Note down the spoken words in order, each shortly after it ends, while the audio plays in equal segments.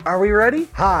Are we ready?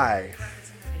 Hi.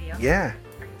 Video? Yeah.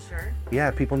 Are you sure? Yeah,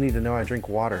 people need to know I drink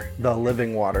water, the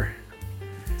living water.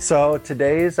 So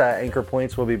today's Anchor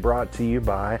Points will be brought to you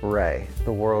by Ray,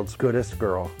 the world's goodest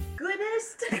girl.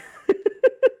 Goodest.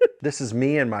 This is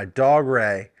me and my dog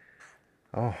Ray.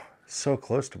 Oh, so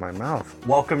close to my mouth.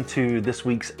 Welcome to this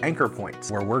week's Anchor Points,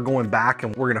 where we're going back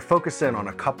and we're going to focus in on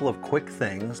a couple of quick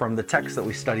things from the text that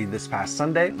we studied this past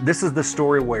Sunday. This is the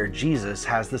story where Jesus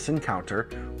has this encounter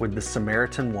with the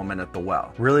Samaritan woman at the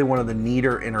well. Really one of the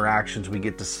neater interactions we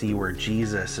get to see where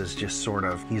Jesus is just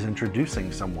he's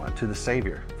introducing someone to the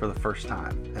Savior for the first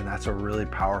time. And that's a really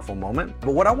powerful moment.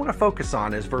 But what I want to focus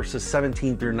on is verses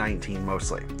 17 through 19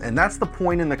 mostly. And that's the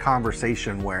point in the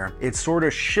conversation where it sort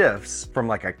of shifts from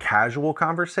like a casual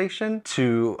conversation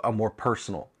to a more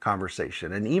personal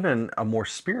conversation and even a more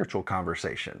spiritual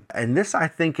conversation. And this, I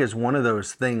think, is one of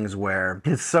those things where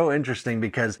it's so interesting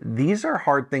because these are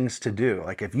hard things to do.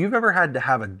 Like if you've ever had to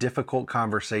have a difficult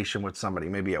conversation with somebody,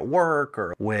 maybe at work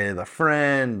or with a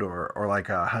friend or like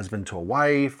a husband to a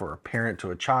wife or a parent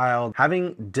to a child,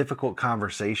 having difficult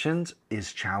conversations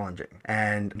is challenging.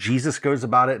 And Jesus goes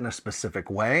about it in a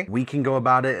specific way. We can go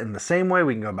about it in the same way.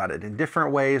 We can go about it in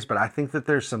different ways, but I think that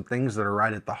there's some things that are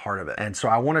right at the heart of it. And so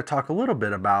I want to talk a little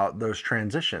bit about those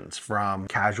transitions from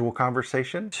casual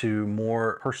conversation to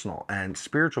more personal and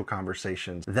spiritual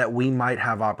conversations that we might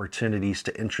have opportunities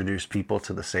to introduce people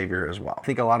to the Savior as well. I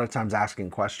think a lot of times asking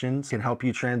questions can help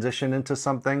you transition into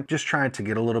something. Just trying to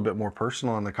get a little bit more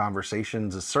personal in the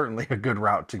conversations is certainly a good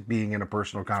route to being in a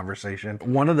personal conversation.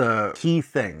 One of the key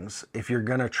things, if you're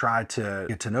going to try to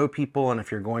get to know people and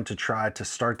if you're going to try to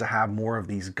start to have more of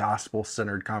these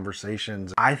gospel-centered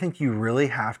conversations, I think you really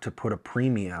have to put a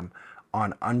premium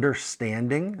on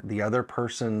understanding the other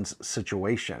person's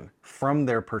situation from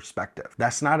their perspective.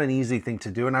 That's not an easy thing to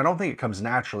do, and I don't think it comes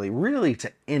naturally really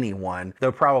to anyone,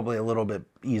 though probably a little bit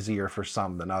easier for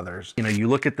some than others. You know, you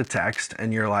look at the text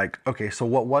and you're like, okay, so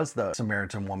what was the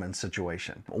Samaritan woman's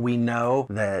situation? We know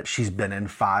that she's been in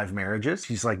 5 marriages.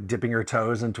 She's like dipping her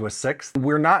toes into a 6th.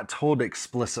 We're not told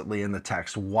explicitly in the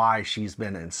text why she's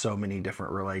been in so many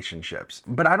different relationships,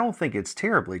 but I don't think it's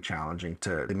terribly challenging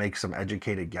to make some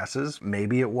educated guesses.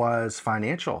 Maybe it was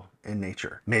financial in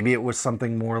nature. Maybe it was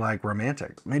something more like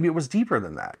romantic. Maybe it was deeper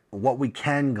than that. What we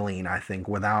can glean, I think,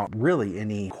 without really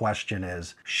any question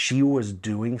is she was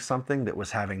doing something that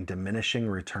was having diminishing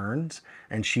returns,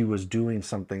 and she was doing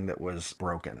something that was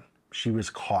broken. She was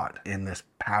caught in this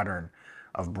pattern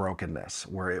of brokenness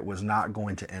where it was not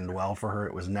going to end well for her.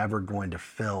 It was never going to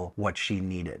fill what she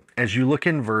needed. As you look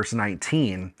in verse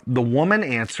 19, the woman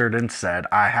answered and said,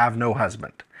 "I have no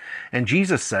husband." And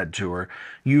Jesus said to her,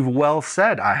 "You've well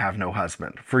said, 'I have no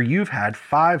husband,' for you've had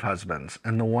 5 husbands,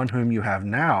 and the one whom you have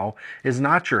now is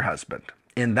not your husband.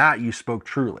 In that you spoke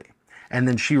truly." And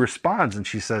then she responds and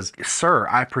she says, "Sir,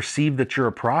 I perceive that you're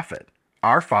a prophet.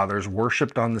 Our fathers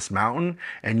worshipped on this mountain,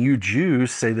 and you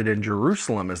Jews say that in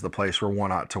Jerusalem is the place where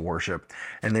one ought to worship."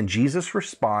 And then Jesus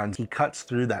responds, he cuts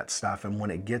through that stuff, and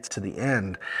when it gets to the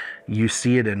end, you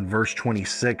see it in verse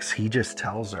 26, he just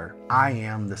tells her, "I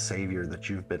am the Savior that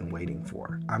you've been waiting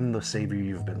for. I'm the Savior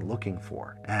you've been looking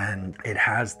for." And it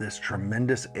has this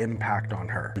tremendous impact on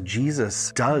her.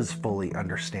 Jesus does fully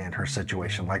understand her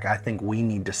situation, like I think we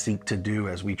need to seek to do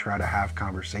as we try to have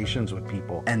conversations with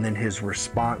people. And then his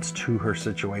response to her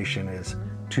situation is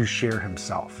to share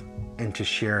himself and to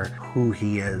share who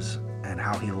he is and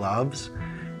how he loves.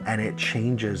 And it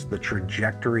changes the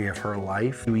trajectory of her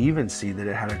life. We even see that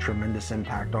it had a tremendous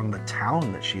impact on the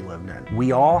town that she lived in.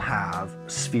 We all have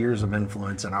spheres of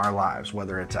influence in our lives,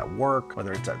 whether it's at work,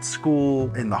 whether it's at school,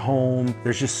 in the home.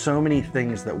 There's just so many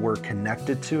things that we're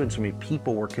connected to and so many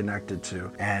people we're connected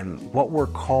to. And what we're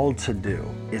called to do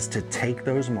is to take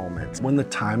those moments when the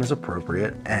time is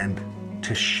appropriate and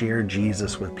to share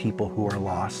Jesus with people who are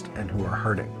lost and who are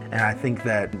hurting. And I think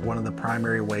that one of the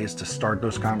primary ways to start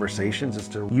those conversations is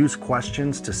to use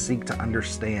questions to seek to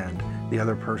understand the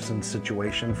other person's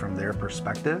situation from their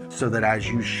perspective, so that as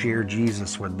you share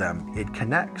Jesus with them, it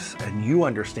connects and you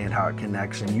understand how it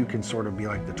connects, and you can sort of be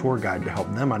like the tour guide to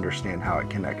help them understand how it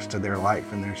connects to their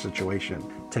life and their situation.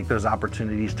 Take those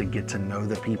opportunities to get to know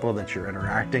the people that you're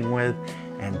interacting with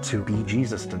and to be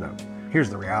Jesus to them. Here's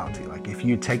the reality, like if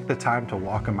you take the time to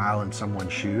walk a mile in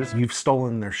someone's shoes, you've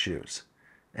stolen their shoes.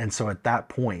 And so at that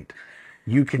point,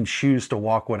 you can choose to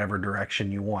walk whatever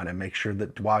direction you want and make sure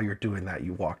that while you're doing that,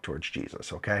 you walk towards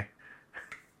Jesus, okay?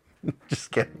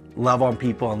 Just kidding. Love on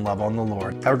people and love on the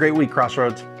Lord. Have a great week,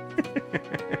 Crossroads.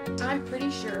 I'm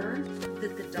pretty sure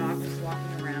that the dog was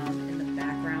walking around in the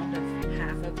background of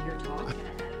half of your talk.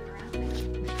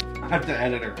 I have to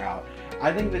edit her out.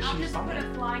 I think that I'll she's just fine. put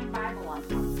a flying Bible on top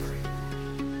for you.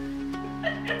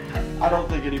 I don't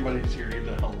think anybody's hearing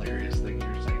the hilarious thing here.